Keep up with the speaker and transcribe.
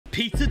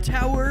Pizza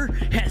Tower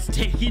has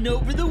taken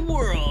over the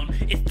world.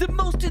 It's the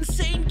most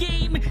insane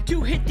game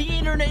to hit the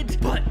internet.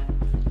 But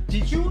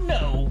did you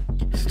know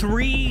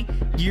 3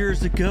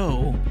 years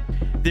ago,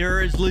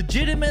 there is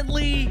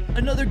legitimately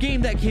another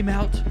game that came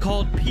out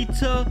called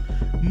Pizza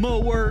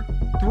Mower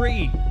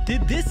 3.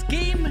 Did this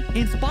game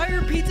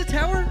inspire Pizza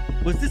Tower?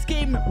 Was this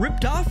game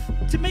ripped off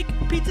to make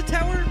Pizza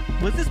Tower?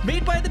 Was this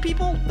made by the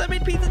people that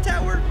made Pizza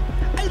Tower?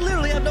 I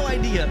literally have no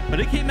idea, but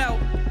it came out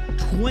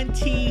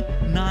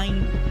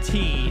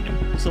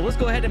 2019. So let's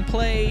go ahead and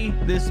play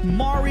this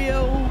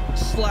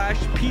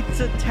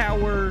Mario/Pizza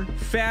Tower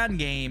fan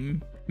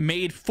game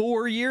made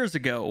 4 years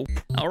ago.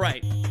 All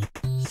right,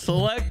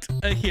 select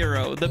a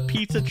hero, the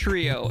Pizza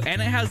Trio,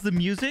 and it has the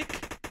music.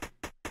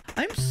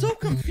 I'm so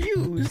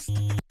confused.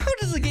 How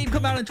does a game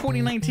come out in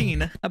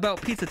 2019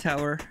 about Pizza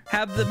Tower,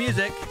 have the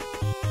music,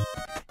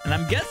 and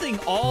I'm guessing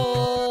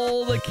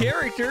all the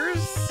characters?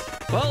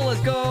 Well,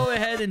 let's go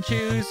ahead and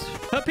choose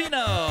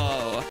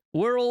Peppino.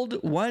 World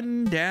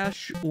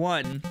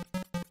 1-1.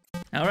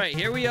 All right,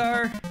 here we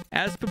are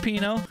as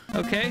Peppino.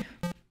 Okay.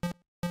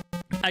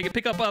 I can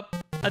pick up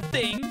a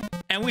thing,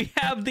 and we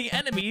have the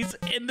enemies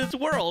in this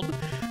world.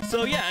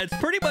 So yeah, it's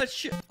pretty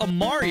much a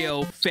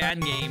Mario fan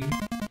game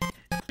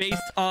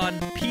based on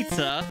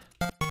pizza.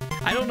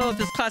 I don't know if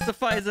this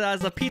classifies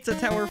as a Pizza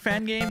Tower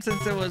fan game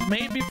since it was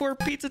made before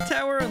Pizza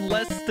Tower,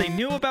 unless they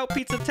knew about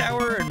Pizza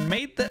Tower and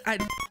made the...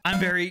 I'm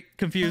very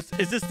confused.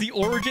 Is this the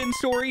origin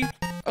story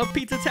of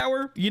Pizza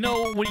Tower? You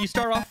know, when you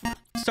start up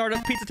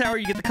Pizza Tower,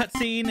 you get the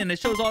cutscene and it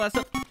shows all that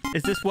stuff.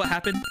 Is this what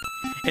happened?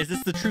 Is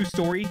this the true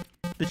story?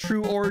 The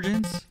true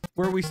origins?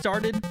 Where we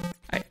started?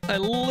 I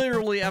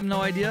literally have no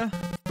idea.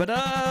 But,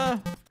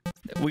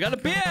 we got a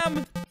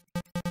BAM!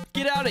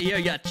 Get out of here,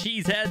 you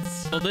cheese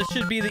heads. So this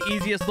should be the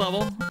easiest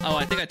level. Oh,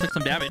 I think I took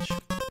some damage.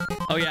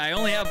 Oh yeah, I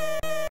only have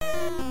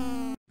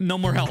no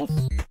more health.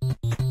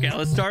 Okay,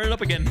 let's start it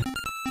up again.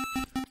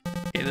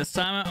 Okay, this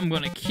time I'm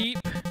gonna keep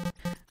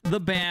the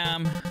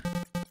BAM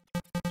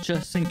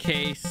just in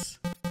case.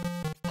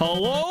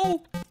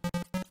 Hello?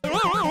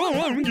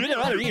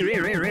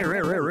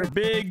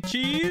 Big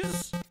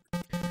cheese.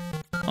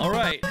 All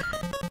right.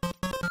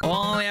 Well,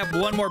 I only have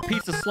one more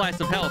pizza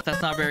slice of health.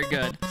 That's not very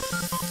good.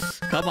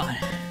 Come on.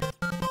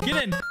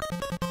 Get in.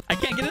 I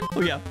can't get in.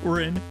 Oh, yeah.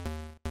 We're in.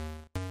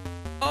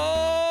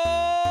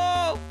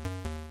 Oh!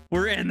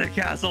 We're in the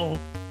castle.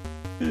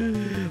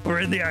 We're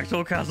in the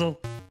actual castle.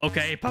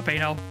 Okay,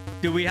 Peppino.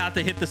 Do we have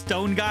to hit the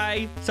stone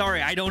guy?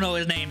 Sorry, I don't know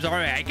his name.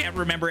 Sorry, I can't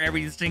remember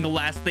every single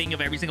last thing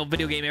of every single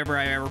video game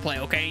I ever play,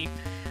 okay?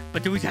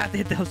 But do we have to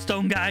hit the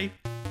stone guy?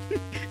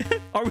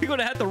 Are we going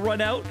to have to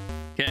run out?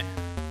 Okay.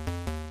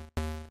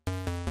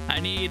 I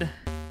need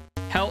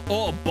help.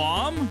 Oh, a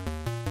bomb?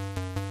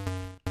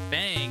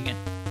 Bang.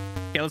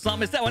 Okay, let's not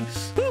miss that one.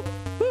 Woo,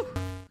 woo.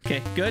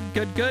 Okay, good.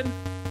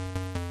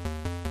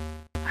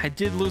 I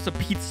did lose a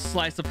pizza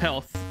slice of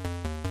health,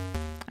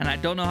 and I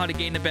don't know how to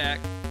gain it back.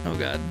 Oh,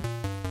 God.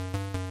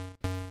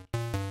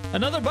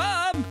 Another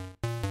bomb!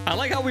 I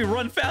like how we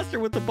run faster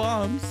with the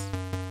bombs.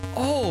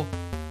 Oh!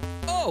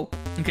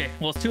 Okay,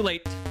 well, it's too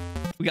late.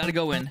 We gotta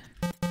go in.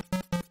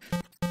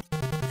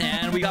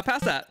 And we got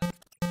past that.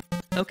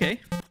 Okay.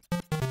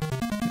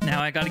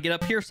 Now I gotta get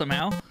up here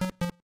somehow.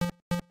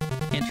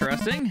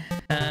 Interesting.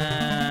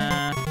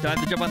 Do I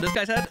have to jump on this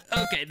guy's head?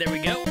 Okay, there we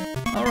go.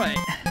 All right.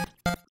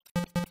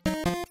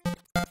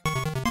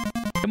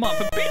 Come on,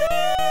 Peppino!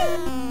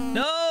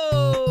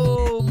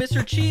 No!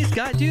 Mr. Cheese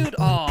Guy, dude.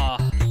 Aw.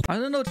 I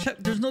don't know.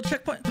 There's no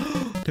checkpoint.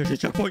 There's a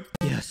checkpoint.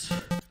 Yes.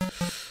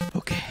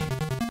 Okay.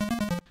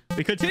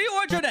 We continue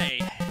our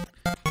journey.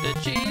 The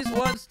cheese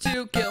wants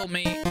to kill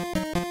me.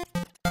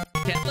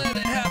 Can't let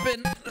it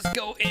happen. Let's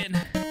go in.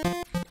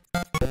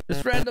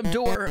 This random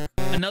door.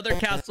 Another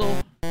castle.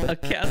 A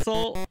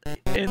castle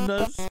in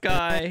the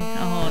sky.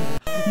 Oh,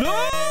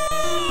 no!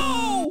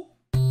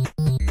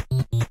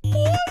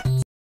 What?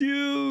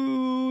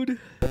 Dude.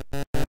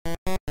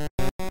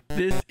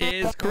 This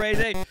is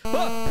crazy.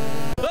 Ah!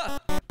 Ah!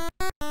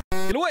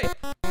 Get away.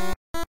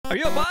 Are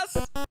you a boss?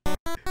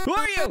 Who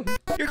are you?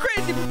 You're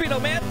crazy, Peppino,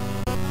 man.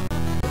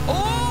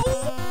 Oh!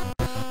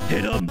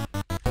 Hit him.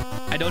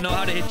 I don't know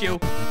how to hit you.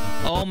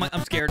 Oh my,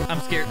 I'm scared. I'm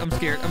scared.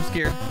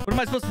 What am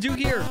I supposed to do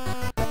here?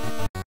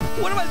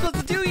 What am I supposed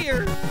to do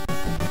here?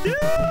 Dude!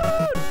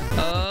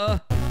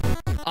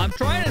 I'm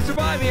trying to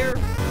survive here.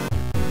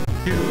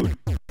 Dude.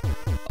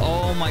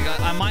 Oh my God.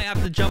 I might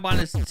have to jump on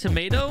his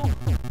tomato.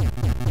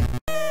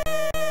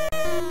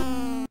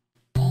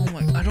 Oh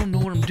my, I don't know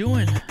what I'm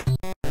doing.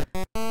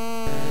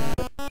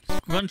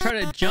 I'm gonna try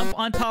to jump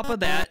on top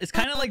of that. It's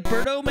kind of like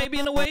Birdo, maybe,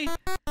 in a way.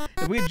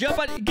 If we jump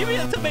on... Give me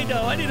a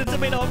tomato. I need a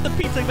tomato off the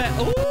pizza man.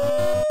 Ooh!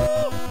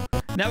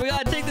 Now we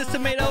gotta take this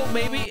tomato,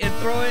 maybe, and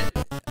throw it...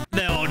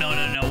 No.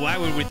 Why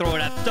would we throw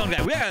it at the stone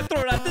guy? We gotta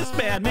throw it at this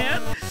man.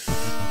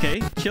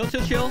 Okay, chill.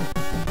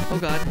 Oh,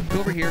 God. Go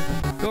over here.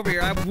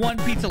 I have one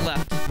pizza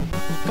left.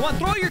 Come on,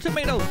 throw your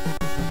tomato.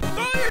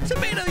 Throw your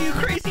tomato, you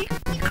crazy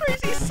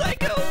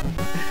psycho.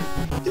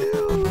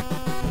 Dude.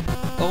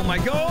 Oh, my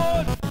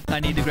God. I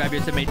need to grab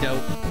your tomato.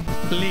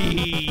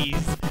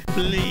 Please.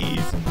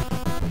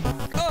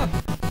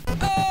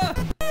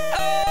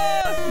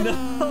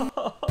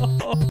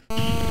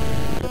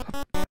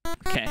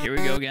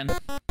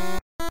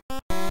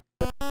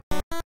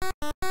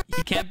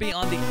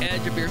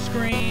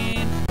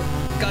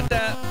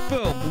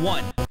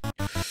 1.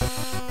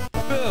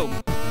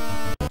 Boom.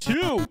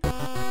 2.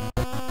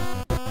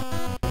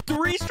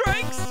 3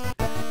 strikes?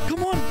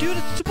 Come on, dude.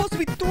 It's supposed to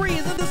be 3.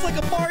 Isn't this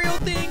like a Mario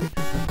thing?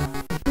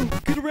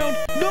 Get around.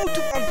 No. 2.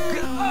 Oh,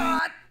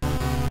 God.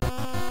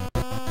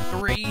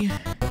 3.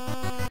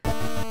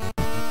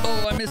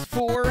 Oh, I missed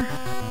 4.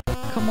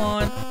 Come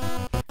on.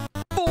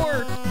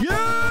 4.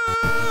 Yeah!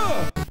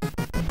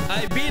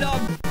 I beat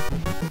him.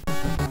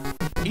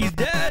 He's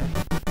dead.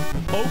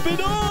 Open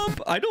up.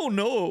 I don't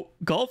know.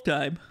 Golf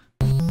time.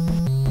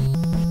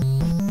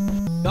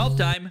 Golf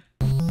time.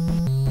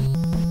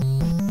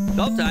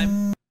 Golf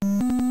time.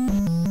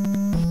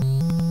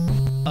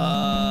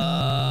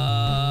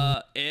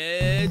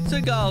 It's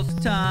a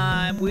golf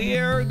time.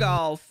 We're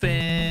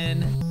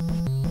golfing.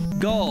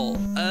 Goal.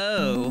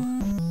 Oh.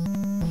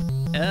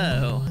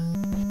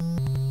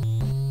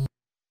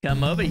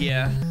 Come over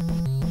here.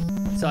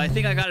 So I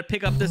think I gotta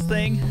pick up this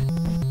thing.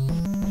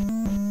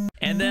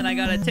 And then I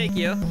gotta take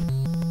you.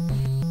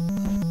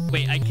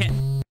 Wait, I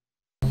can't.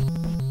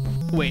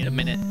 Wait a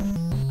minute.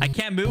 I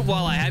can't move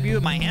while I have you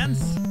in my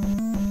hands?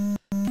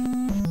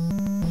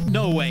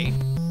 No way.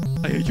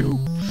 I hate you.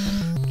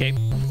 Okay.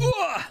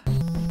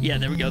 Yeah,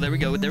 there we go. There we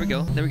go. There we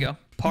go. There we go.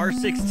 Par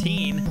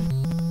 16.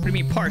 What do you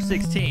mean par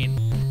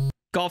 16?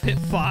 Golf hit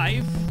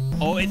 5.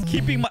 Oh, it's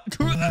keeping my...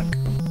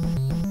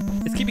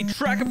 It's keeping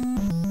track of...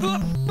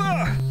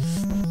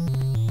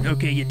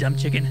 Okay, you dumb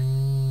chicken.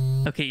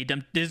 Okay, you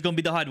dumb... This is gonna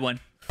be the hard one.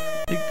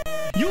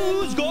 You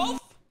lose golf?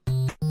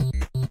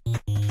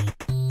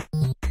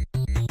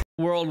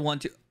 World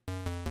 1-2.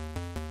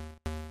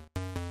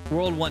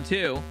 World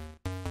 1-2.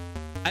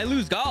 I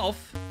lose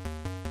golf.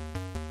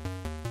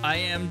 I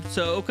am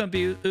so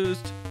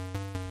confused.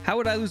 How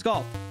would I lose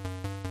golf?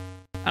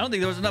 I don't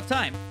think there was enough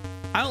time.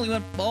 I only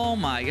went... Oh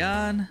my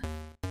god.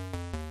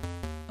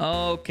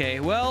 Okay,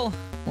 well,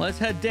 let's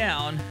head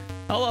down.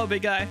 Hello,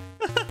 big guy.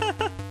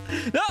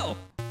 No!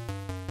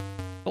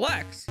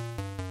 Relax.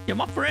 You're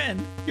my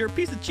friend. You're a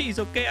piece of cheese,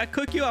 okay? I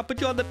cook you, I put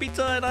you on the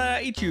pizza, and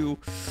I eat you.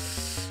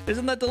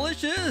 Isn't that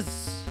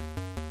delicious?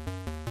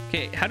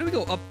 Okay, how do we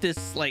go up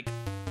this, like,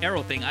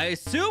 arrow thing? I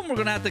assume we're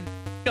gonna have to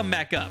come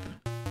back up.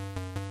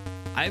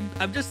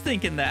 I'm just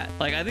thinking that.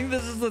 Like, I think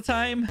this is the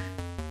time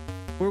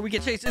where we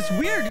get chased. It's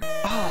weird.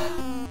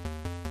 Oh.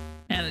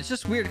 Man, it's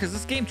just weird because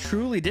this game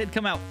truly did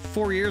come out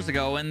 4 years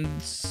ago, and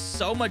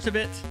so much of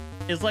it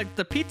is like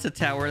the pizza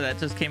tower that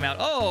just came out.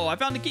 Oh, I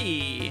found the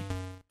key.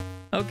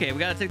 Okay, we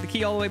gotta take the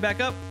key all the way back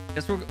up.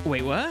 Guess we're...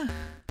 Wait, what?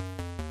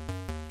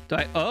 Do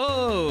I...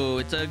 Oh,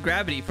 it's a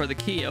gravity for the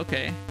key.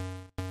 Okay.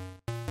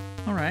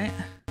 All right.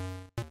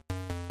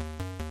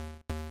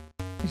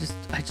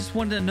 I just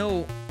wanted to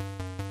know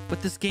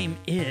what this game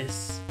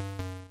is.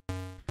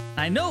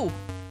 I know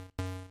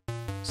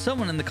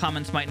someone in the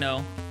comments might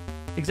know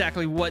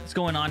exactly what's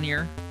going on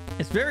here.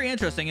 It's very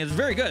interesting. It's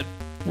very good.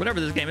 Whatever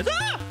this game is.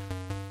 Ah!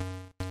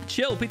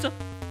 Chill, pizza.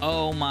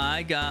 Oh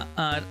my god.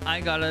 I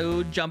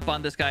gotta jump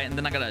on this guy and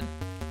then I gotta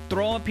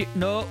throw him.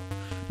 No.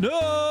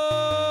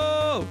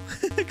 No!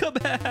 Come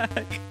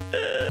back.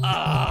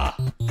 Ah!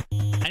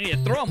 I need to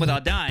throw him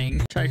without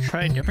dying. Should I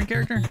try a different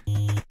character?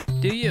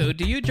 Do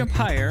you jump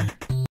higher?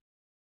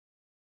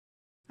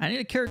 I need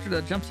a character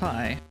that jumps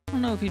high. I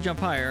don't know if you jump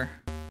higher.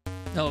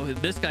 Oh,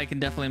 this guy can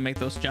definitely make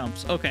those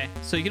jumps. Okay,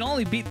 so you can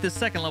only beat this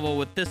second level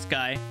with this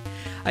guy.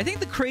 I think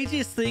the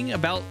craziest thing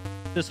about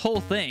this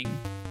whole thing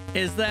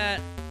is that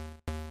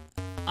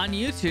on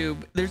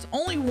YouTube, there's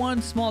only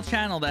one small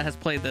channel that has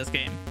played this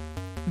game.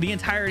 The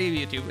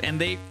entirety of YouTube, and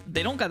they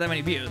don't got that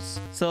many views.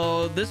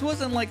 So this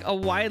wasn't like a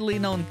widely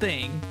known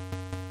thing.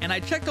 And I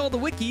checked all the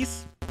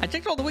wikis. I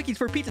checked all the wikis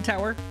for Pizza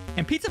Tower,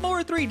 and Pizza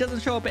Mower 3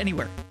 doesn't show up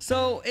anywhere.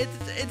 So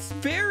it's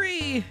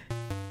very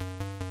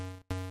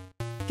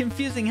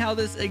confusing how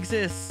this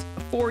exists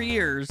 4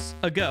 years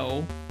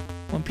ago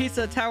when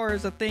Pizza Tower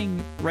is a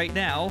thing right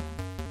now.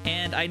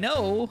 And I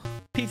know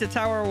Pizza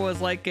Tower was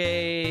like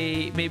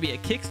maybe a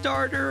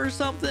Kickstarter or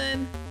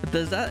something. But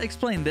does that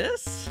explain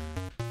this?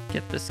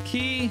 Get this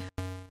key.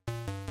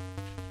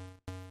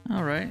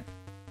 All right.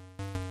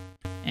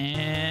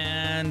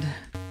 And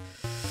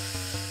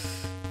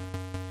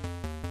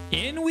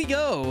in we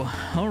go.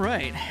 All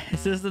right.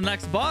 Is this the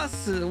next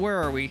boss? Where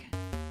are we?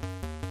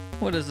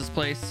 What is this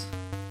place?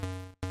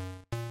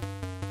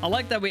 I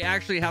like that we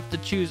actually have to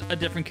choose a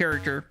different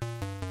character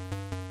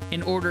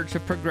in order to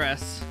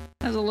progress.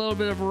 Has a little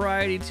bit of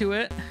variety to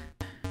it.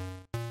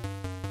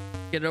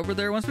 Get over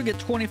there. Once we get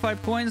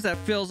 25 coins, that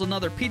fills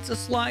another pizza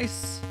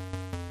slice.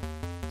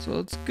 So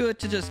it's good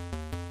to just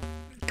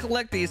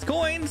collect these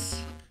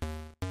coins.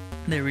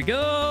 There we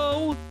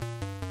go.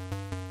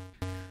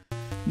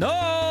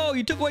 No,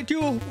 you took away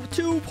two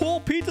whole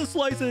pizza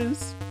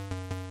slices.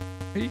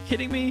 Are you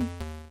kidding me?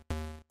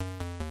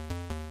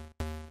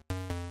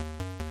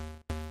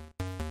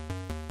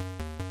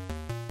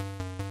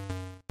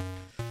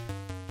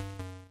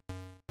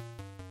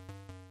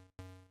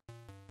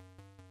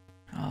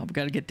 Oh, we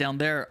gotta get down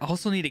there. I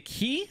also need a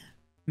key?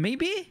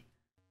 Maybe?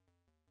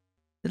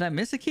 Did I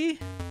miss a key?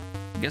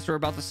 I guess we're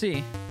about to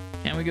see.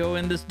 Can we go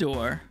in this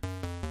door?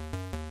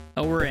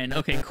 Oh, we're in.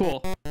 Okay,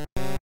 cool.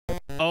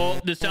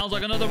 Oh, this sounds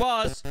like another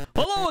boss.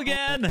 Hello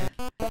again.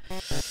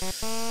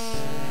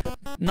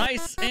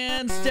 Nice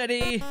and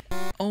steady.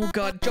 Oh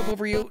God, jump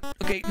over you.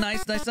 Okay,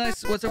 nice, nice,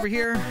 nice. What's over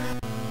here?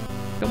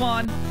 Come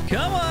on,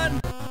 come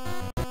on.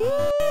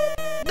 Woo!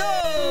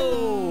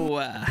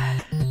 No!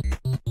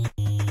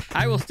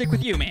 I will stick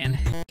with you, man.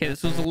 Okay,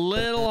 this was a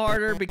little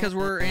harder because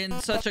we're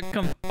in such a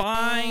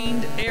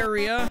confined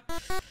area.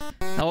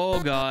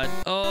 Oh God,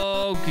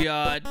 oh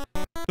God.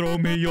 Throw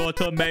me your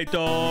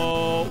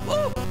tomato.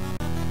 Woo!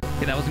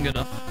 Okay, that wasn't good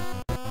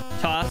enough.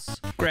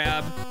 Toss,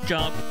 grab,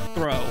 jump,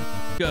 throw.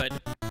 Good.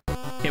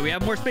 Okay, we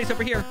have more space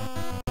over here.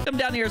 Come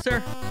down here,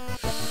 sir.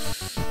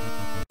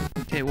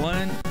 Okay,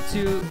 1,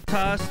 2,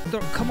 toss,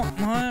 throw. Come on,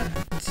 1,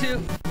 2,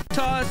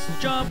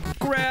 toss, jump,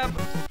 grab,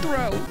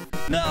 throw.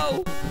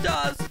 No,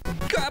 toss,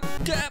 grab,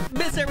 tap,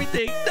 miss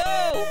everything.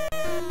 No.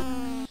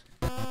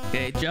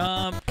 Okay,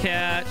 jump,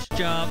 catch,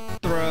 jump,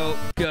 throw.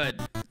 Good.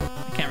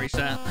 I can't reach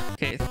that.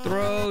 Okay,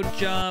 throw,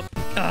 jump.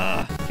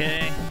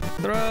 Okay,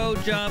 throw,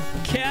 jump,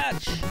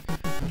 catch,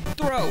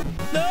 throw.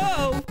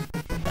 No.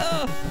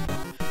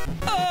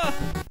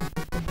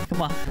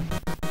 Come on.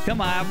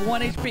 Come on, I have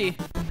 1 HP.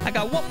 I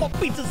got 1 more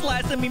pizza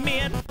slice in me,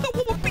 man. Got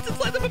 1 more pizza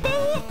slice in me.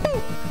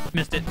 Boom.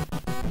 Missed it.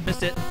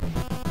 Missed it.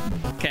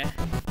 Okay.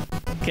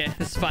 Okay,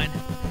 this is fine.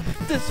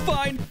 This is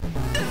fine.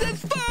 This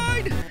is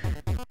fine.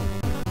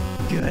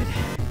 Good.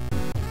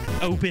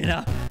 Open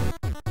up.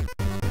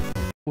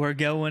 We're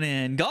going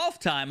in. Golf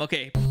time.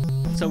 Okay.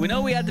 So we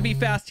know we had to be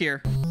fast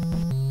here.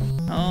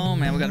 Oh,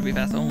 man, we got to be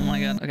fast. Oh, my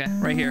God. Okay,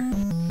 right here.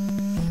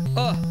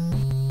 Oh.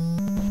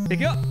 Pick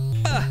you up.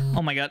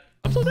 Oh, my God.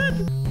 I'm so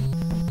dead.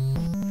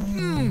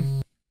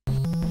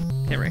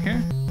 Okay, right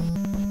here.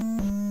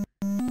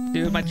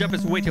 Dude, my jump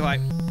is way too high.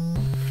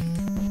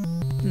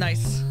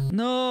 Nice.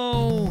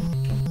 No.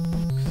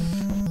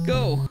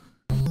 Go.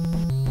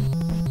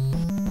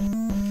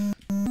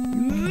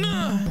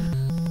 No.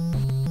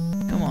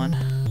 Come on.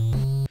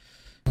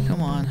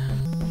 Come on.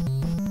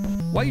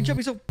 Why are you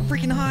jumping so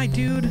freaking high,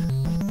 dude?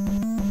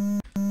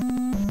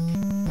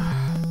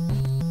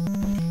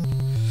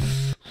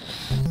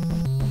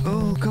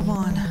 Oh, come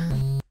on.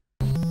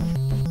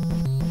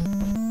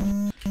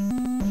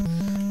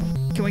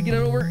 Can we get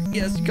it over?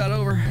 Yes, you got it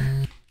over.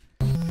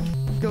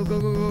 Go, go,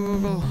 go, go, go,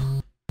 go.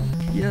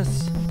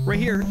 Yes. Right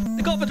here.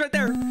 The golf is right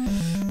there.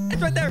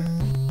 It's right there.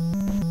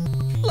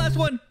 Last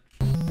one.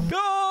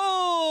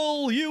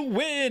 Goal! You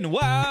win.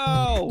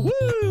 Wow.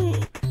 Woo!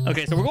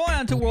 Okay, so we're going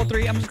on to World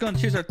 3. I'm just going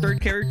to choose our 3rd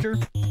character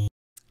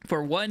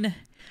for 1-3.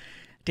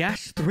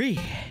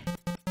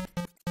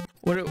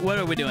 What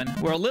are we doing?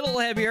 We're a little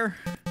heavier,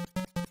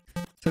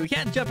 so we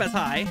can't jump as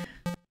high.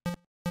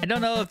 I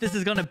don't know if this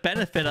is going to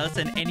benefit us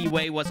in any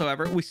way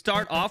whatsoever. We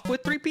start off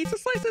with 3 pizza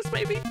slices,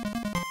 maybe?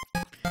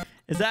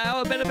 Is that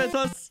how it benefits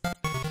us?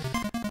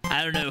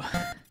 I don't know.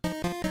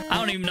 I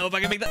don't even know if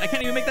I can make that. I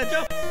can't even make that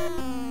jump.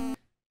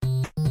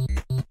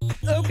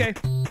 Okay.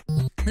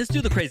 Let's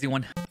do the crazy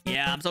one.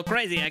 Yeah, I'm so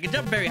crazy. I can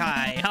jump very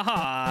high.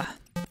 Haha.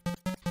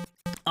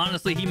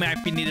 Honestly, he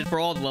might be needed for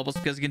all the levels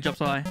because he can jump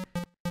so high.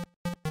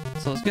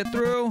 So let's get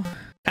through.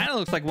 Kind of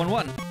looks like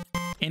 1-1.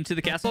 Into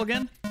the castle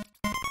again.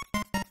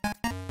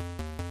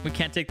 We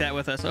can't take that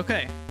with us.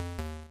 Okay.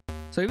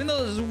 So even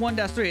though this is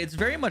 1-3, it's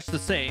very much the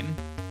same.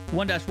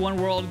 1-1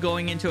 world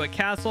going into a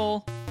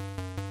castle.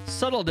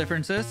 Subtle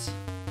differences.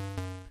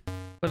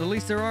 But at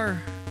least there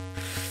are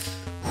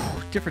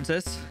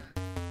differences.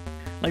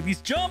 Like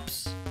these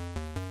jumps.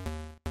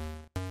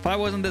 If I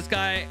wasn't this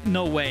guy,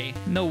 no way.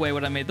 No way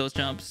would I made those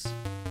jumps.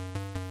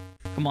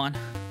 Come on.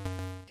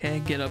 Okay,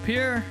 get up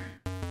here.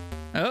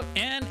 Oh,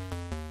 and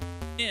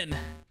in.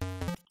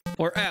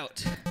 Or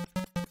out.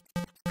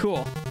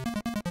 Cool.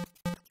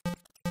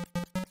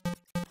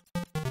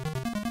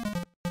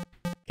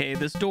 Okay,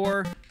 this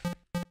door.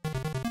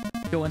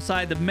 Go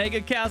inside the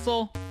mega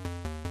castle.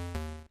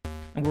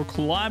 And we're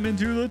climbing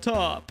to the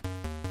top.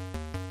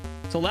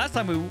 So last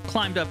time we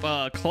climbed up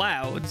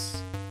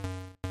clouds.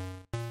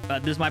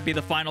 This might be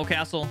the final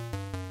castle.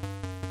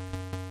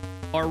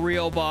 Our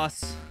real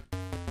boss.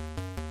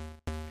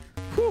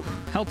 Whew,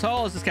 how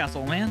tall is this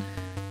castle, man?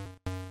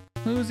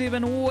 Who's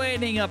even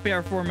waiting up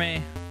here for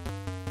me?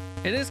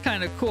 It is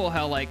kind of cool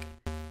how, like,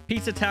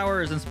 Pizza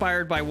Tower is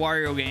inspired by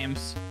Wario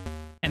games.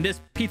 And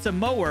this Pizza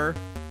Mower,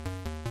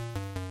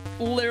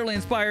 literally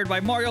inspired by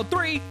Mario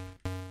 3.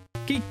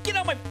 Can you get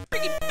out my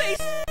freaking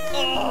face?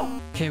 Oh!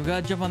 Okay, we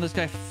gotta jump on this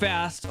guy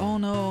fast. Oh,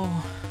 no.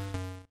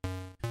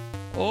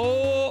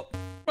 Oh!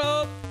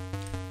 Oh!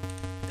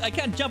 I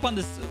can't jump on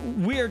this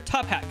weird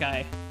top hat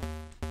guy.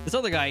 This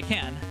other guy I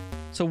can.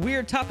 So,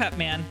 weird top hat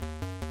man,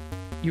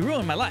 you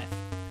ruined my life.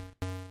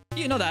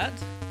 You know that.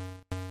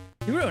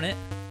 You ruined it.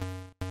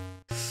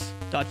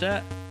 Dodge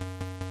that.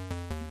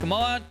 Come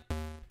on.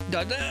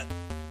 Dodge that.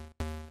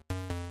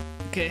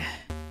 Okay.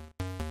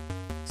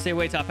 Stay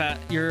away, top hat.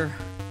 You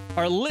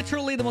are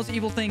literally the most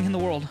evil thing in the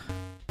world.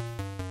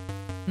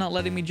 Not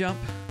letting me jump.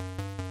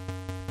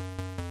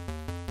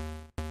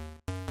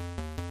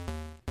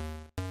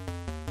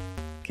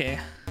 Okay.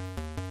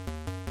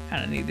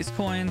 Kind of need these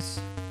coins.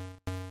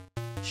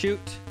 Shoot.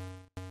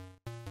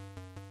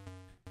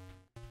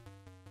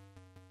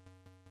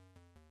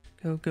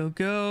 Go, go,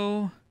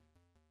 go.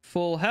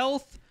 Full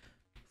health.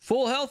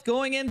 Full health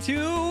going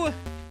into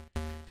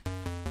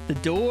the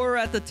door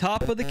at the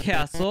top of the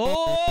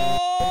castle.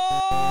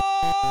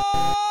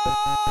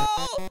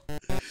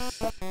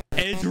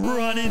 It's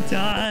running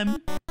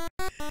time.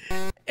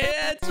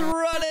 It's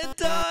running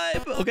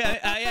time. Okay,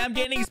 I am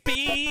gaining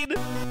speed.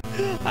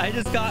 I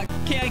just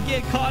can't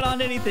get caught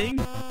on anything.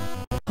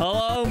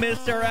 Hello,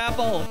 Mr.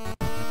 Apple.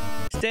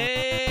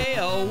 Stay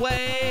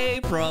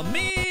away from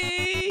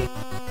me,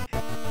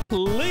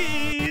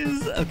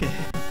 please. Okay,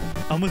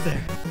 almost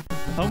there.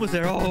 Almost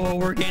there. Oh,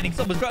 we're gaining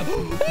so much ground.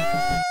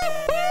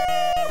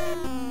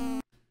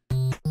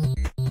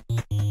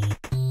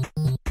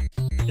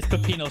 It's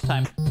Peppino's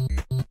time.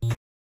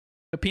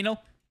 Peppino,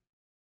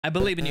 I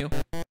believe in you.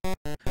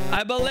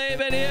 I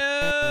believe in you.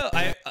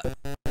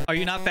 Are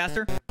you not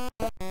faster?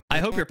 I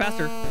hope you're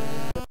faster.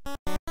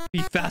 Be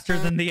faster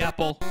than the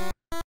apple.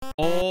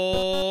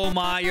 Oh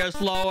my, you're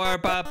slower,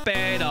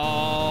 Peppino.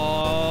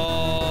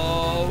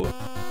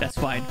 That's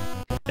fine.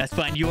 That's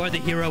fine. You are the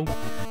hero.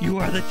 You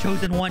are the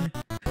chosen one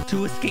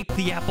to escape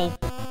the apple.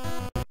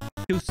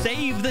 To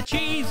save the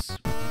cheese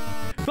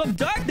from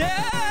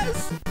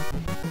darkness.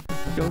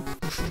 Go.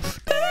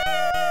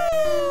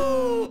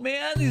 Oh,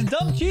 man, these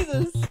dumb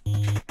cheeses.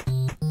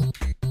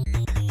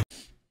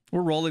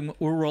 We're rolling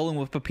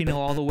with Peppino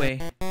all the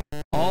way.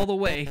 All the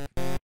way.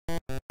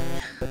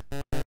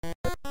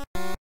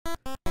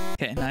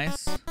 Okay,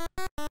 nice.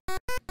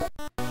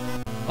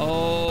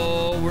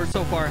 Oh, we're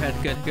so far ahead.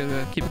 Good, good,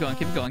 good. Keep it going,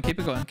 keep it going, keep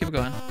it going, keep it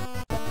going.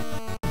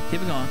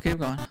 Keep it going, keep it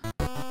going.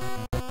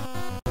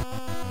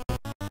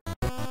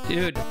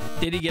 Dude,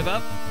 did he give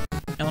up?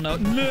 Oh no.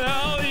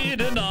 No, he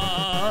did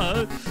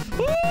not.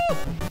 Woo!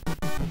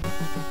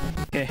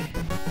 Okay.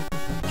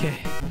 Okay.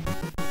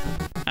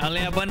 I only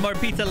have one more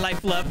pizza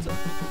life left.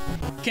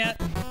 Can't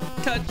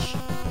touch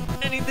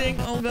anything.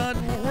 Oh god,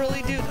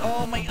 really, dude?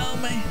 Oh my, oh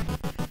my.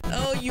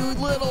 Oh, you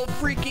little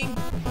freaking...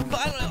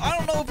 I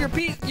don't know if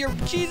your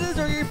cheeses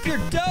or if your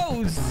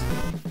doughs.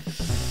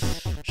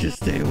 Just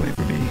stay away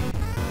from me.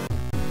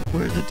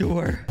 Where's the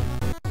door?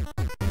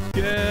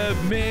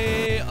 Give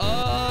me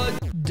a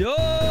door.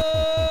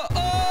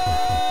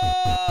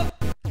 Oh!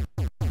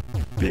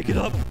 Pick it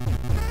up.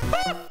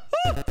 Ah!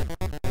 Ah! Ah!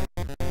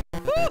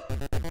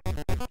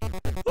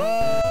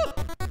 Ah! Ah!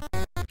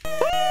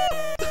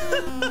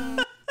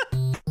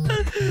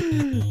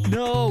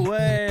 No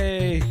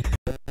way.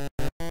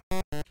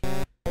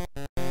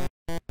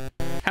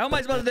 How am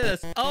I supposed to do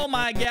this? Oh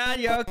my god,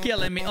 you're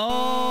killing me.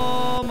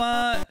 Oh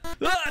my...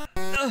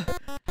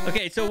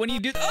 Okay, so when you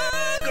do...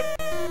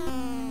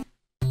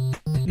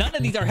 None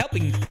of these are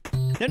helping.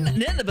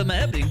 None of them are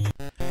helping.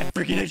 I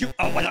freaking hate you.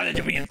 Oh my god, I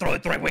didn't even throw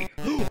it the right way.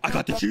 I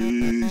got the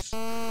cheese.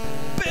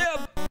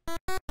 Bam!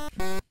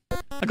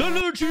 I got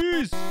another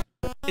cheese.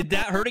 Is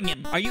that hurting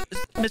him? Are you...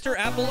 Mr.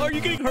 Apple, are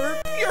you getting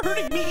hurt? You're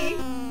hurting me.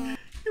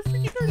 You're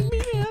freaking hurting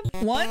me, man.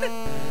 One?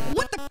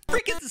 What the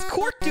freak is this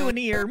cork doing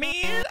here,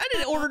 man? I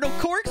didn't order no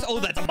corks. Oh,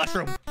 that's a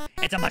mushroom.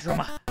 It's a mushroom.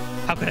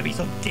 How could I be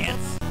so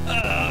dense?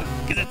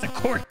 Because it's a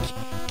cork.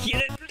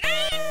 Get it?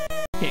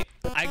 Okay,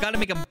 I gotta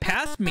make him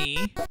pass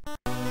me.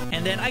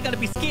 And then I gotta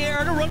be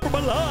scared to run for my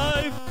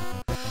life.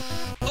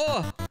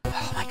 Oh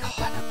my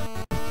god.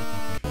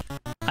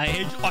 I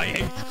hate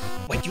you.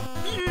 Wait, you.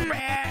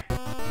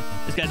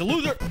 This guy's a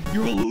loser.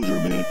 You're a loser,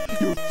 man.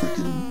 You're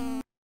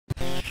freaking...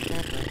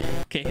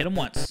 Okay, hit him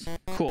once.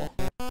 Cool.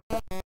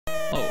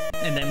 Oh,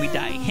 and then we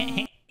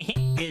die.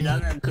 It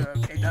doesn't cook.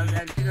 It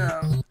doesn't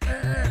cook.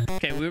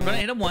 Okay, we were gonna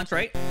hit him once,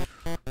 right?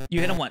 You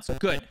hit him once.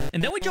 Good.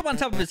 And then we jump on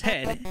top of his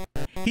head.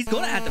 He's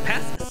gonna have to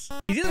pass us.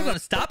 He's either gonna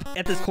stop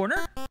at this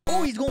corner,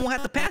 or he's gonna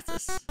have to pass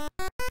us.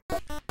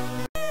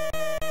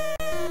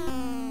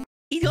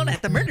 He's gonna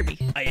have to murder me.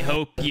 I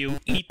hope you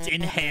eat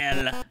in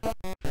hell.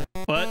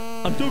 What?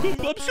 I'm so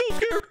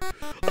scared.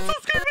 I'm so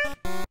scared, man.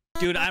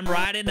 Dude, I'm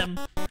riding him.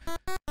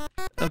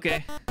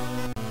 Okay.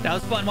 That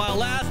was fun while it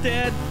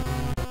lasted.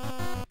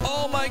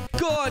 Oh my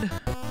god.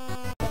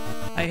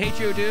 I hate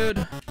you,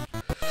 dude.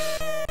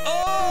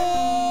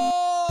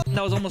 Oh!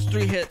 That was almost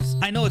 3 hits.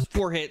 I know it's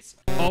 4 hits.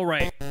 All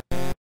right.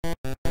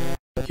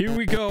 Here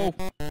we go.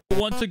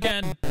 Once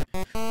again.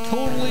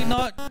 Totally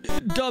not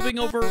dubbing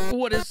over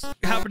what is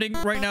happening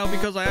right now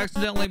because I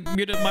accidentally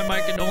muted my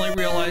mic and only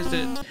realized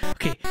it.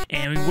 Okay,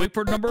 and we wait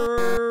for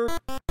number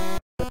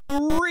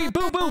 3.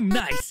 Boom, boom.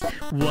 Nice.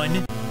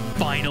 One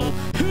final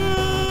hit.